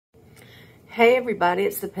Hey everybody,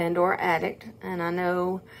 it's the Pandora Addict, and I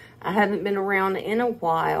know I haven't been around in a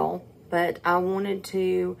while, but I wanted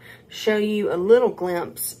to show you a little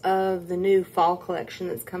glimpse of the new fall collection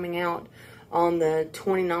that's coming out on the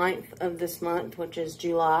 29th of this month, which is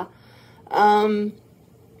July. As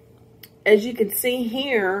you can see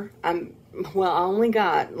here, I only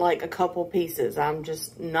got like a couple pieces. I'm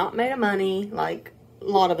just not made of money, like a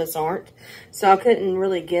lot of us aren't, so I couldn't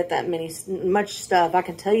really get that much stuff. I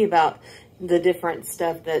can tell you about the different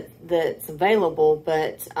stuff that's available,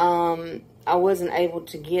 but I wasn't able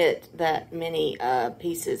to get that many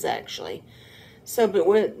pieces actually. So, but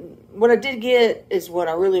what I did get is what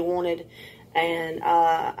I really wanted, and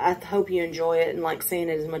I hope you enjoy it and like seeing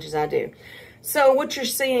it as much as I do. So what you're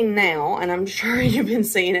seeing now, and I'm sure you've been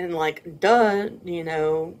seeing it and like, duh, you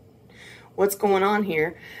know, what's going on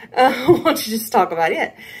here? Why don't you just talk about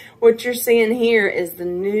it? What you're seeing here is the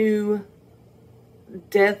new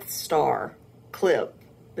Death Star clip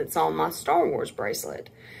that's on my Star Wars bracelet,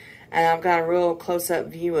 and I've got a real close-up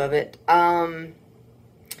view of it.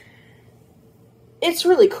 It's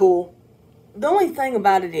really cool. The only thing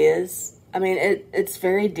about it is, I mean, it's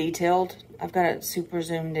very detailed. I've got it super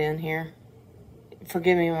zoomed in here.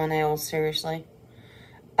 Forgive me my nails, seriously.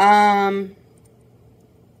 The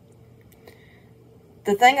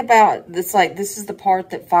thing about this, like, this is the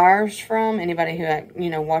part that fires from. Anybody who, you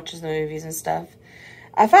know, watches the movies and stuff.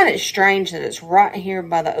 I find it strange that it's right here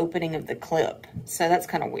by the opening of the clip. So that's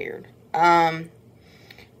kind of weird.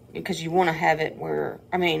 Because you want to have it where,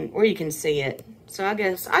 I mean, where you can see it. So I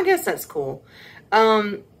guess that's cool.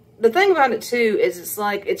 The thing about it too is it's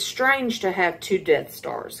like, it's strange to have two Death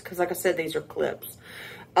Stars. Because like I said, these are clips.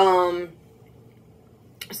 So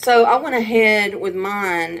I went ahead with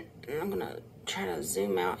mine, and I'm going to try to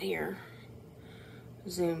zoom out here.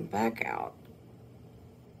 Zoom back out.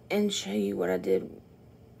 And show you what I did,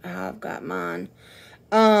 how I've got mine.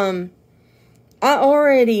 I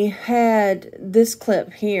already had this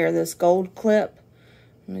clip here, this gold clip.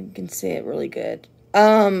 You can see it really good.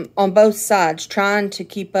 On both sides, trying to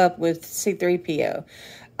keep up with C3PO.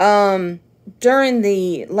 During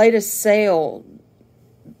the latest sale,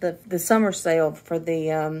 the summer sale for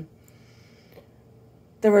the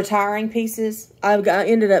retiring pieces, I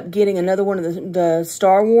ended up getting another one of the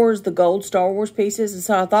Star Wars, the gold Star Wars pieces. And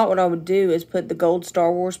so I thought what I would do is put the gold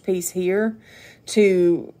Star Wars piece here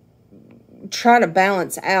to try to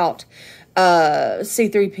balance out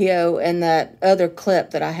C3PO and that other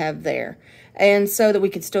clip that I have there. And so that we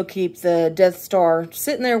could still keep the Death Star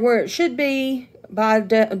sitting there where it should be by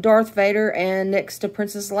Darth Vader and next to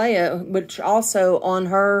Princess Leia, which also on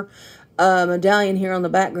her medallion here on the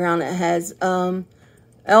background, it has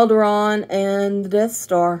Alderaan and the Death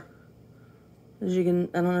Star. As you can,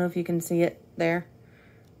 I don't know if you can see it there.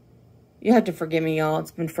 You have to forgive me, y'all.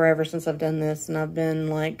 It's been forever since I've done this, and I've been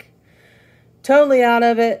like totally out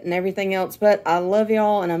of it and everything else. But I love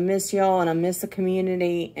y'all, and I miss y'all, and I miss the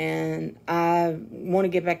community, and I want to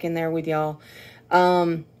get back in there with y'all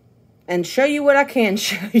and show you what I can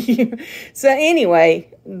show you. So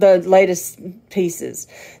anyway, the latest pieces.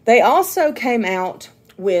 They also came out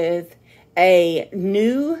with a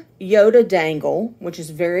new Yoda dangle, which is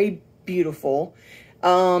very beautiful.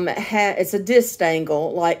 It's a disc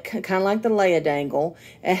dangle, like kind of like the Leia dangle.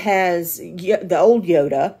 It has the old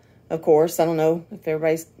Yoda, of course. I don't know if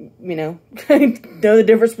everybody's, you know, know the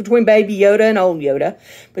difference between baby Yoda and old Yoda.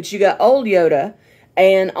 But you got old Yoda,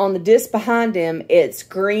 and on the disc behind him, it's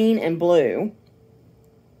green and blue.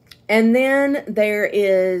 And then there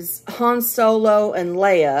is Han Solo and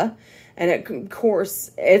Leia. And it, of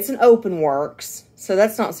course, it's an open works, so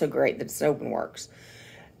that's not so great that it's open works.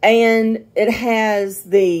 And it has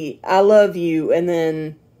the I love you and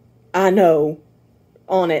then I know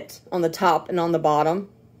on it, on the top and on the bottom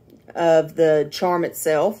of the charm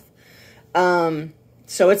itself. So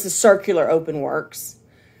it's a circular open works.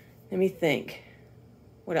 Let me think.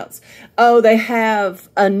 What else? Oh, they have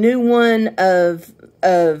a new one of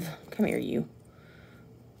come here, you.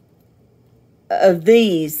 Of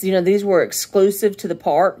these, you know, these were exclusive to the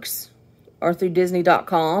parks or through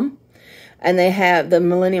Disney.com. And they have the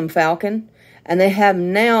Millennium Falcon. And they have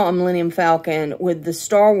now a Millennium Falcon with the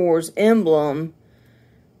Star Wars emblem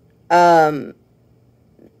in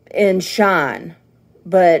shine.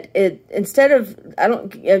 But it, instead of, I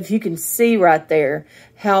don't, if you can see right there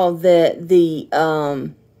how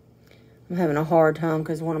I'm having a hard time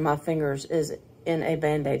because one of my fingers is in a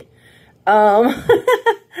Band-Aid.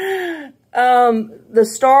 The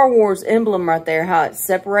Star Wars emblem right there, how it's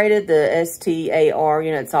separated, the S-T-A-R,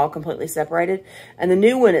 you know, it's all completely separated. And the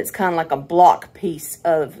new one, it's kind of like a block piece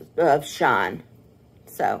of shine.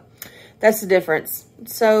 So, that's the difference.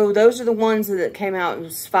 So those are the ones that came out. It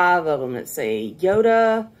was 5 of them. Let's see.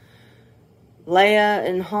 Yoda, Leia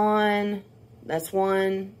and Han. That's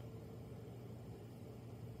one.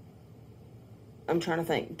 I'm trying to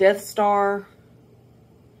think. Death Star.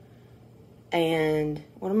 And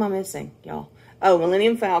what am I missing, y'all? Oh,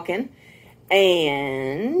 Millennium Falcon.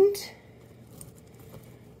 And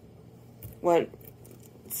what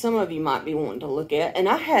some of you might be wanting to look at. And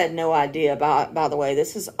I had no idea, by the way,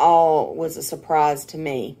 this was a surprise to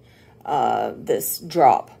me, this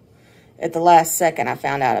drop. At the last second, I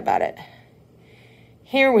found out about it.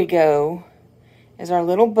 Here we go, is our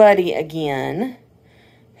little buddy again,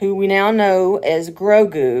 who we now know as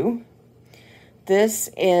Grogu. This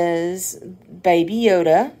is Baby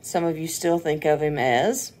Yoda. Some of you still think of him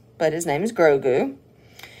as, but his name is Grogu.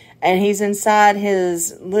 And he's inside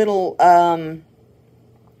his little,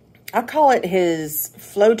 I call it his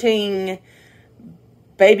floating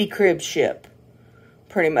baby crib ship,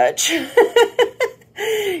 pretty much.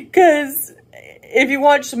 Because if you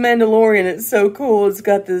watch The Mandalorian, it's so cool. It's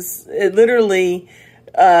got this, it literally,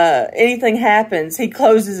 anything happens, he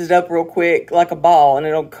closes it up real quick like a ball, and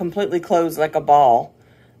it'll completely close like a ball.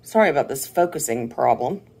 Sorry about this focusing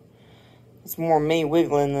problem. It's more me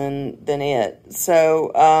wiggling than it.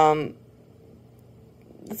 So,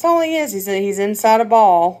 that's all he is. He's inside a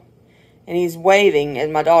ball, and he's waving, as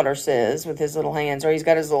my daughter says, with his little hands, or he's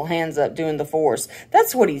got his little hands up doing the Force.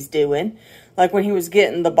 That's what he's doing. Like when he was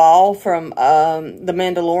getting the ball from The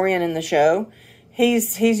Mandalorian in the show,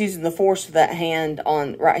 he's using the Force with that hand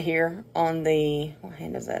on right here on the, what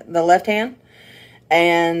hand is that? The left hand.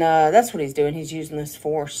 And that's what he's doing. He's using this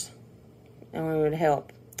Force, and we would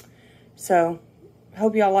help. So,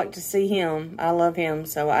 hope y'all like to see him. I love him,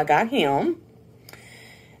 so I got him.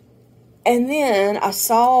 And then I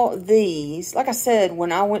saw these. Like I said,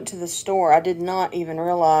 when I went to the store, I did not even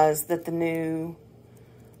realize that the new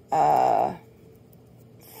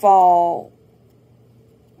fall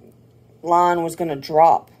line was going to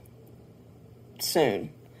drop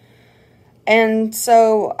soon. And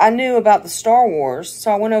so I knew about the Star Wars,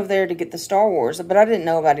 so I went over there to get the Star Wars, but I didn't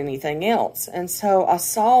know about anything else. And so I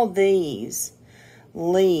saw these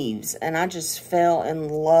leaves, and I just fell in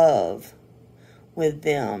love with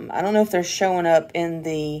them. I don't know if they're showing up in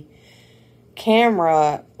the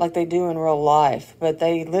camera like they do in real life, but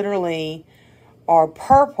they literally are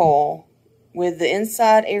purple with the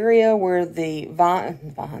inside area where the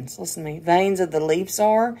veins of the leaves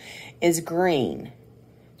are is green.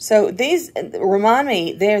 So these remind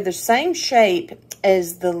me, they're the same shape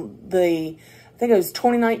as the I think it was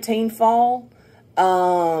 2019 fall.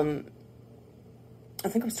 I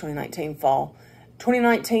think it was 2019 fall.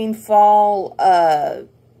 2019 fall, the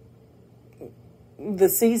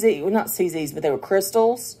CZ, well, not CZs, but they were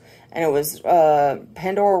crystals, and it was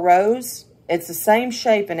Pandora Rose. It's the same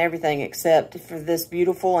shape and everything except for this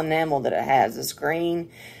beautiful enamel that it has, this green,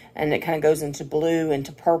 and it kind of goes into blue,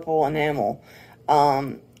 into purple enamel.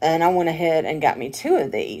 And I went ahead and got me 2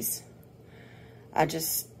 of these. I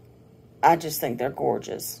just think they're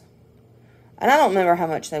gorgeous. And I don't remember how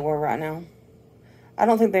much they were right now. I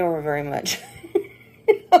don't think they were very much.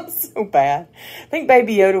 I'm so bad. I think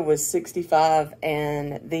Baby Yoda was $65,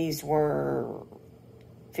 and these were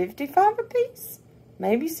 $55 a piece?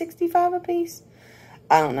 Maybe $65 a piece?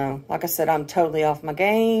 I don't know. Like I said, I'm totally off my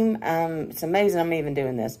game. It's amazing I'm even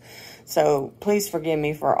doing this. So please forgive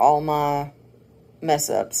me for all my mess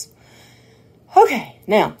ups. Okay,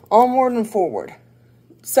 now onward and forward.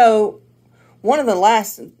 So one of the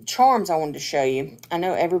last charms I wanted to show you, I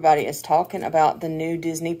know everybody is talking about the new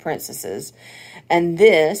Disney princesses, and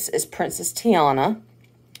this is Princess Tiana.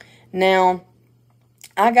 Now,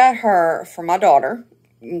 I got her for my daughter,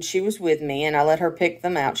 and she was with me, and I let her pick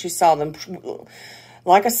them out. She saw them.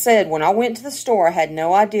 Like I said, when I went to the store, I had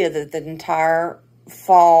no idea that the entire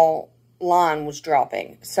fall line was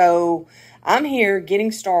dropping. So I'm here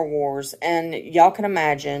getting Star Wars, and y'all can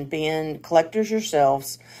imagine, being collectors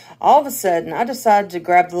yourselves, all of a sudden I decided to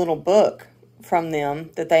grab the little book from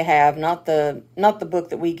them that they have, not the book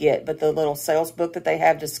that we get, but the little sales book that they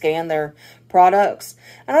have to scan their products.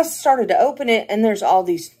 And I started to open it, and there's all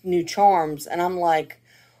these new charms, and I'm like,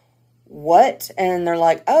 what? And they're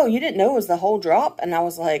like, oh, you didn't know it was the whole drop? And I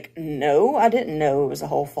was like, no, I didn't know it was a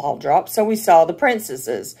whole fall drop. So we saw the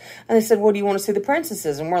princesses. And they said, well, do you want to see the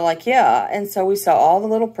princesses? And we're like, yeah. And so we saw all the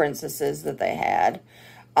little princesses that they had.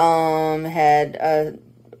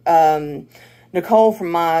 Nicole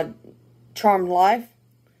from My Charmed Life.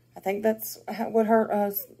 I think that's what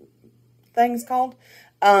her thing's called.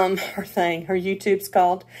 Her YouTube's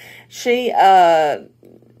called. She,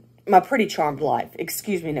 My Pretty Charmed Life.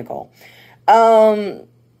 Excuse me, Nicole.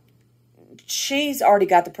 she's already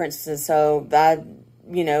got the princesses, so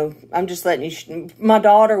you know, I'm just letting you... My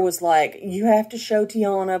daughter was like, you have to show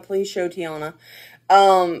Tiana. Please show Tiana.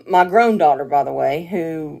 My grown daughter, by the way,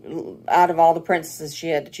 who, out of all the princesses she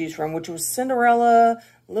had to choose from, which was Cinderella,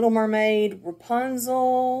 Little Mermaid,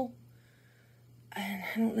 Rapunzel, and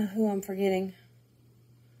I don't know who I'm forgetting.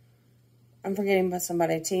 I'm forgetting about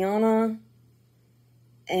somebody. Tiana,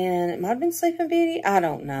 and it might have been Sleeping Beauty. I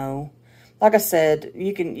don't know. Like I said,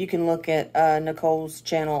 you can look at Nicole's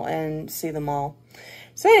channel and see them all.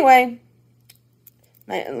 So anyway,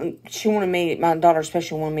 my daughter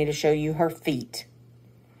especially wanted me to show you her feet.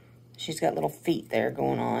 She's got little feet there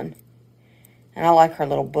going on. And I like her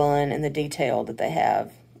little bun and the detail that they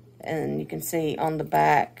have. And you can see on the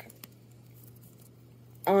back,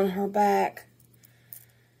 on her back,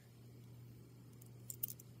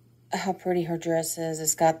 how pretty her dress is.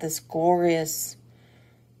 It's got this glorious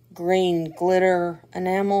green glitter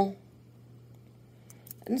enamel.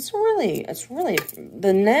 And it's really, the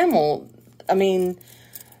enamel, I mean,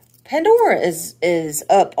 Pandora is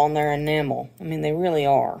up on their enamel. I mean, they really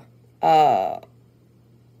are.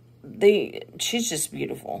 She's just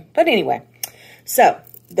beautiful. But anyway, so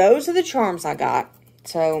those are the charms I got.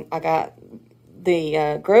 So I got the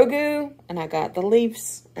Grogu, and I got the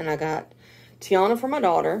Leafs, and I got Tiana for my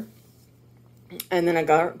daughter. And then I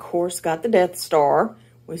got, of course, got the Death Star.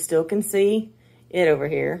 We still can see it over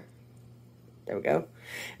here. There we go.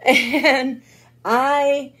 And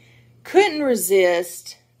I couldn't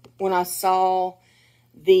resist when I saw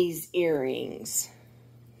these earrings.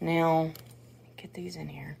 Now, get these in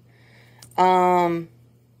here. I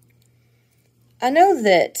know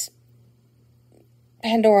that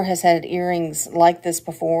Pandora has had earrings like this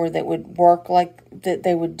before that would work like that.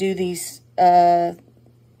 They would do these, what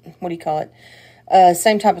do you call it?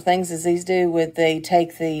 Same type of things as these do, with they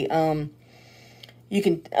take the, you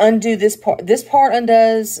can undo this part. This part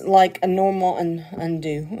undoes like a normal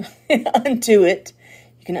undo it.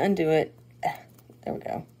 You can undo it. There we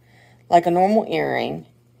go. Like a normal earring.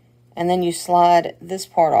 And then you slide this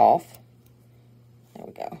part off. There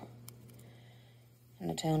we go. I'm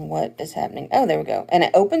not telling what is happening. Oh, there we go. And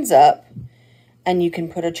it opens up, and you can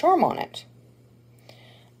put a charm on it.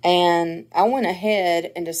 And I went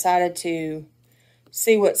ahead and decided to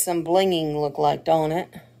see what some blinging looked like on it.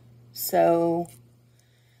 So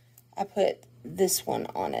I put this one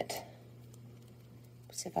on it.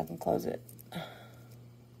 Let's see if I can close it.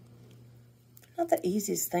 Not the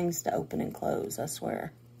easiest things to open and close, I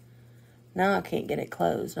swear. Now I can't get it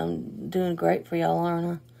closed. I'm doing great for y'all, aren't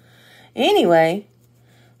I? Anyway.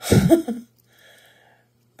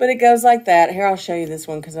 But it goes like that. Here, I'll show you this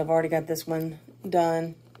one because I've already got this one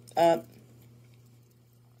done up.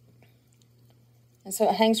 And so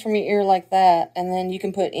it hangs from your ear like that. And then you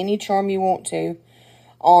can put any charm you want to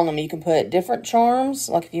on them. You can put different charms.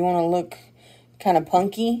 Like if you want to look kind of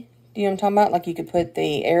punky. Do you know what I'm talking about? Like you could put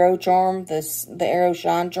the arrow charm, the arrow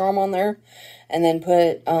shine charm on there. And then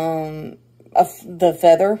put the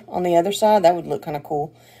feather on the other side. That would look kind of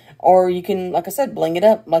cool. Or you can, like I said, bling it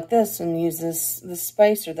up like this and use this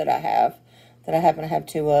spacer that I have. That I happen to have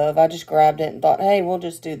two of. I just grabbed it and thought, hey, we'll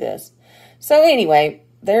just do this. So anyway,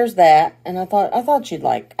 there's that. And I thought you'd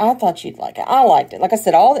like it. I liked it. Like I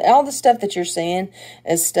said, all the stuff that you're seeing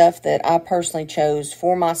is stuff that I personally chose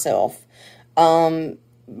for myself.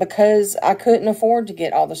 Because I couldn't afford to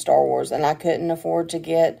get all the Star Wars, and I couldn't afford to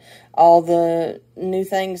get all the new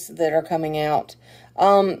things that are coming out.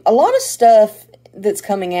 A lot of stuff that's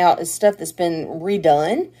coming out is stuff that's been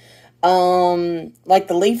redone. Like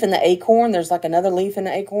the leaf and the acorn. There's like another leaf in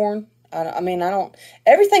the acorn.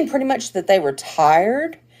 Everything pretty much that they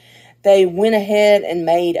retired, they went ahead and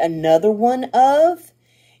made another one of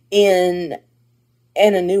in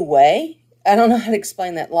a new way. I don't know how to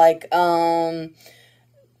explain that. Like,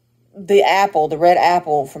 the apple, the red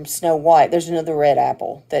apple from Snow White. There's another red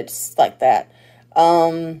apple that's like that.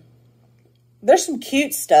 There's some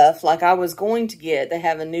cute stuff. Like I was going to get, they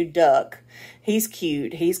have a new duck. He's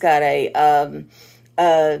cute. He's got a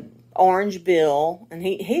orange bill, and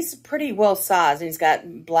he's pretty well sized. And he's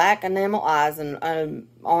got black enamel eyes and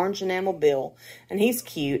orange enamel bill, and he's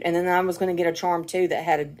cute. And then I was going to get a charm too that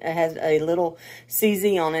has a little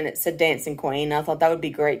CZ on it. It said Dancing Queen. I thought that would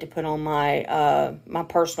be great to put on my my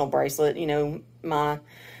personal bracelet. You know, my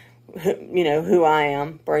who I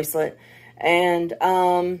am bracelet. And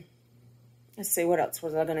let's see, what else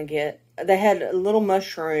was I going to get? They had a little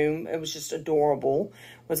mushroom. It was just adorable.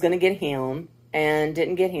 Was going to get him. And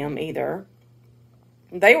didn't get him either.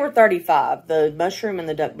 They were $35. The mushroom and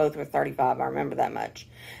the duck both were $35. I remember that much.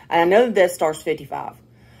 And I know the Death Star's $55.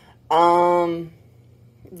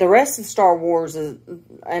 The rest of Star Wars is,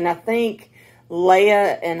 and I think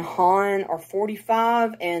Leia and Han are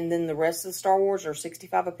 45, and then the rest of the Star Wars are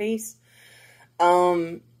 65 apiece.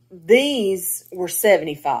 These were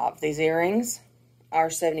 75. These earrings are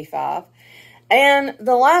 75. And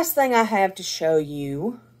the last thing I have to show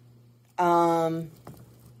you, and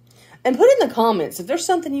put in the comments, if there's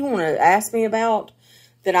something you want to ask me about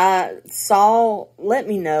that I saw, let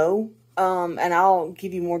me know, and I'll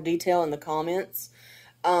give you more detail in the comments,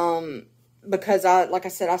 because like I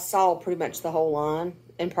said, I saw pretty much the whole line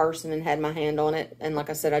in person and had my hand on it, and like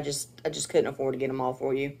I said, I just couldn't afford to get them all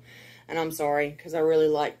for you, and I'm sorry, because I really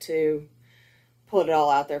like to put it all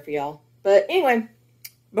out there for y'all. But anyway,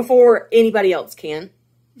 before anybody else can,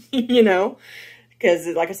 you know, because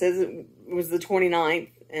like I said, it was the 29th,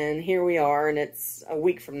 and here we are, and it's a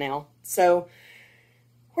week from now. So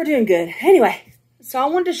we're doing good. Anyway, so I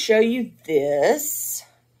wanted to show you this.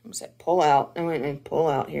 I'm going to say pull out. I went and pull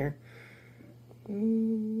out here.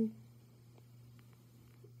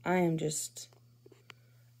 I am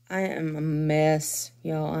a mess,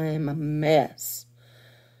 y'all. I am a mess.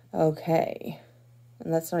 Okay.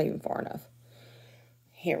 And that's not even far enough.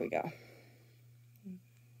 Here we go.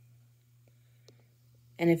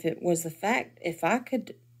 And if it was the fact, if I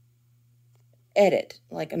could edit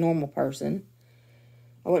like a normal person,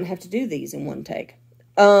 I wouldn't have to do these in one take.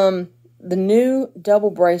 The new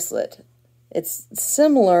double bracelet. It's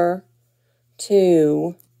similar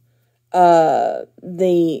to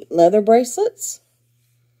the leather bracelets.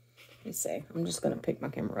 Let me see. I'm just going to pick my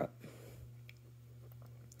camera up.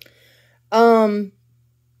 I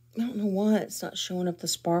don't know why it's not showing up the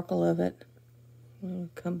sparkle of it. I'll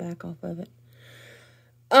come back off of it.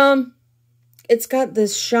 It's got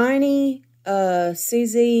this shiny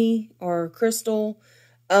CZ or crystal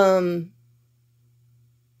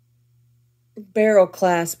barrel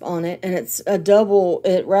clasp on it, and it's a double.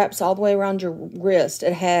 It wraps all the way around your wrist.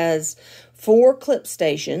 It has 4 clip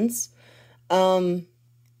stations,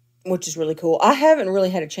 which is really cool. I haven't really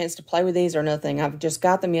had a chance to play with these or nothing. I've just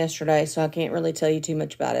got them yesterday, so I can't really tell you too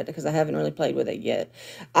much about it because I haven't really played with it yet.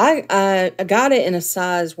 I got it in a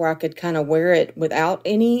size where I could kind of wear it without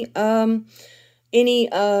any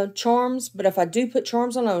charms, but if I do put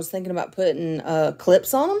charms on, I was thinking about putting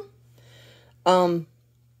clips on them.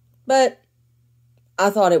 But I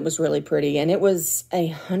thought it was really pretty, and it was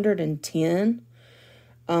 110.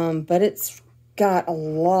 But it's got a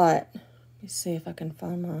lot. Let me see if I can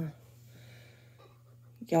find my...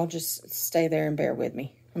 Y'all just stay there and bear with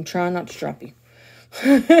me. I'm trying not to drop you.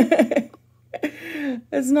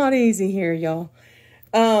 It's not easy here, y'all.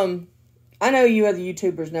 I know you other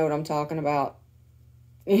YouTubers know what I'm talking about.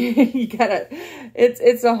 You gotta...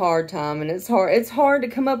 It's a hard time, and it's hard to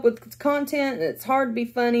come up with content, and it's hard to be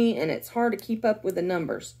funny, and it's hard to keep up with the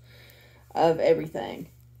numbers of everything.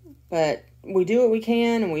 But we do what we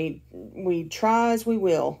can, and we try as we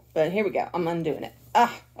will. But here we go. I'm undoing it.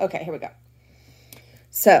 Okay, here we go.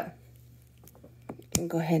 So, you can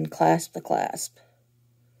go ahead and clasp the clasp.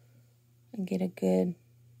 And get a good...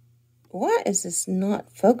 Why is this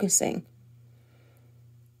not focusing?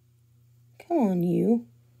 Come on, you.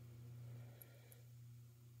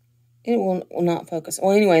 It will not focus.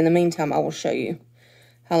 Well, anyway, in the meantime, I will show you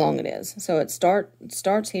how long it is. So, it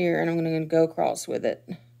starts here, and I'm going to go across with it.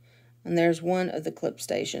 And there's one of the clip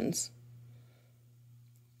stations.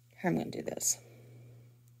 Here, I'm going to do this.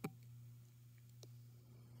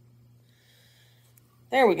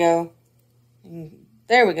 There we go.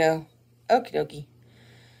 There we go. Okie dokie.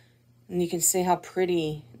 And you can see how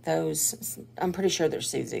pretty those, I'm pretty sure they're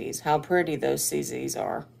CZs, how pretty those CZs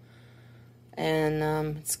are.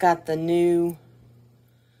 And it's got the new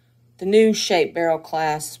shape barrel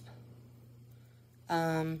clasp.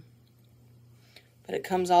 But it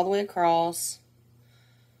comes all the way across.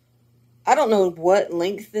 I don't know what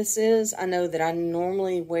length this is. I know that I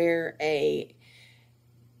normally wear a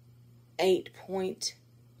 8 point,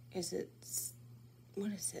 what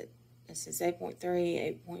is it? This is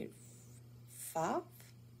 8.3, 8.5?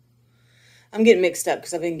 I'm getting mixed up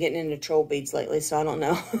because I've been getting into troll beads lately, so I don't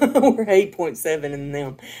know. We're 8.7 in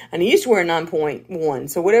them. And I used to wear 9.1,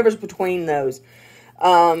 so whatever's between those.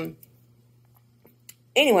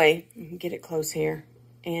 Anyway, get it close here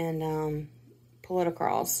and pull it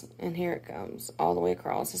across. And here it comes all the way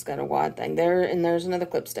across. It's got a wide thing there, and there's another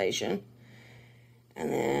clip station.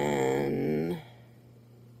 And then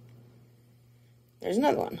there's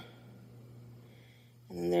another one.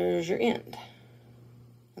 And then there's your end.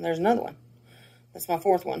 And there's another one. That's my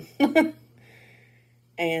 4th one.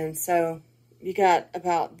 And so you got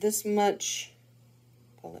about this much.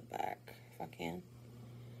 Pull it back if I can.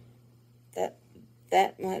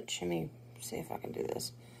 That much. Let me see if I can do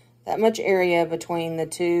this. That much area between the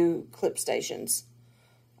two clip stations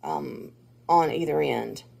on either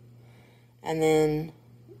end. And then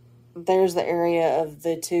there's the area of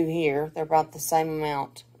the two here. They're about the same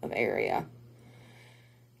amount of area.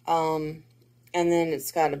 And then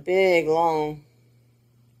it's got a big, long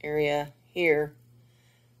area here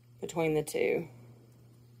between the two.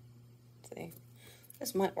 Let's see,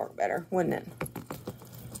 this might work better, wouldn't it?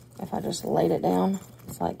 If I just laid it down.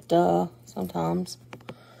 It's like, duh, sometimes.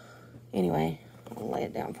 Anyway, I'll lay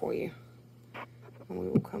it down for you. And we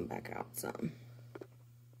will come back out some.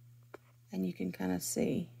 And you can kind of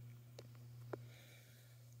see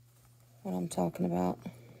what I'm talking about.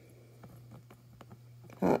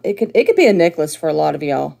 It could be a necklace for a lot of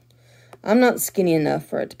y'all. I'm not skinny enough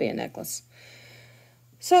for it to be a necklace.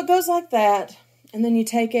 So it goes like that. And then you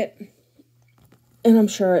take it. And I'm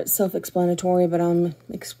sure it's self-explanatory, but I'm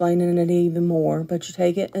explaining it even more. But you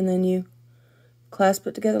take it and then you clasp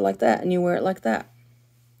it together like that. And you wear it like that.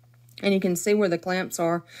 And you can see where the clamps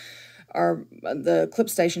are the clip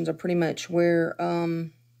stations are pretty much where,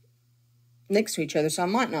 next to each other. So I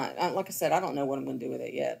might not, like I said, I don't know what I'm going to do with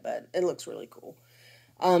it yet, but it looks really cool.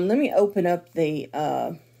 Let me open up the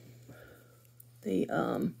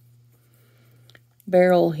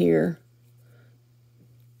barrel here.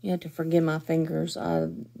 You have to forgive my fingers. I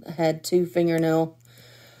had 2 fingernail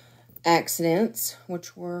accidents,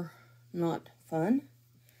 which were not fun.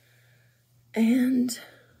 And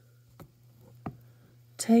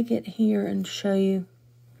take it here and show you. You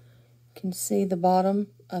can see the bottom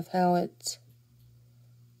of how it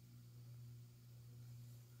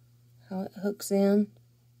hooks in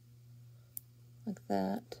like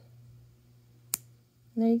that.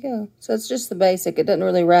 And there you go. So it's just the basic. It doesn't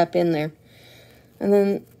really wrap in there. And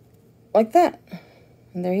then like that.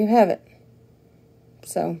 And there you have it.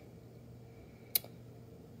 So,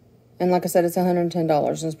 and like I said, it's $110. And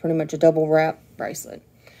it's pretty much a double wrap bracelet.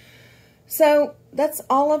 So, that's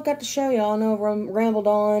all I've got to show y'all. I know I've rambled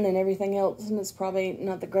on and everything else, and it's probably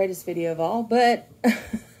not the greatest video of all, but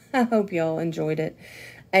I hope y'all enjoyed it.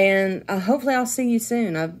 And hopefully I'll see you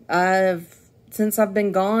soon. Since I've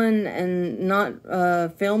been gone and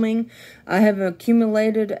not filming, I have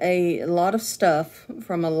accumulated a lot of stuff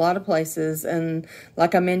from a lot of places. And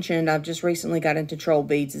like I mentioned, I've just recently got into troll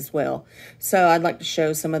beads as well. So I'd like to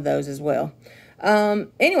show some of those as well.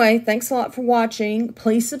 Anyway, thanks a lot for watching.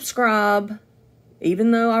 Please subscribe,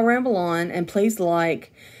 even though I ramble on, and please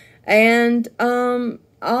like. And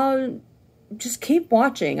I'll just keep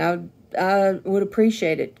watching. I would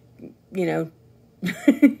appreciate it, you know.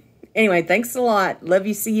 Anyway, thanks a lot. Love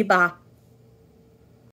you. See you. Bye.